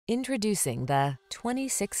Introducing the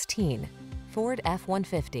 2016 Ford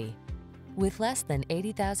F-150. With less than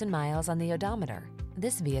 80,000 miles on the odometer,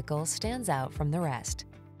 this vehicle stands out from the rest.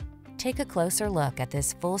 Take a closer look at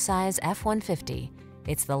this full-size F-150.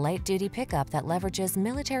 It's the light-duty pickup that leverages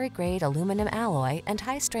military-grade aluminum alloy and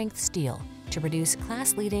high-strength steel to produce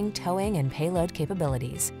class-leading towing and payload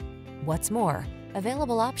capabilities. What's more,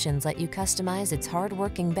 available options let you customize its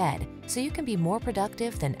hard-working bed so you can be more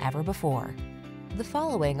productive than ever before. The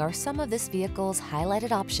following are some of this vehicle's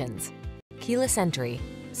highlighted options: keyless entry,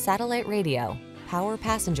 satellite radio, power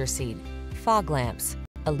passenger seat, fog lamps,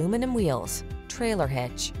 aluminum wheels, trailer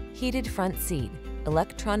hitch, heated front seat,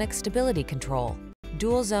 electronic stability control,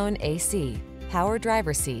 dual zone AC, power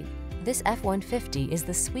driver seat. This F-150 is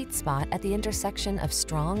the sweet spot at the intersection of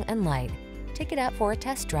strong and light. Take it out for a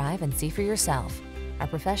test drive and see for yourself. Our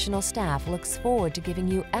professional staff looks forward to giving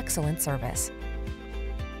you excellent service.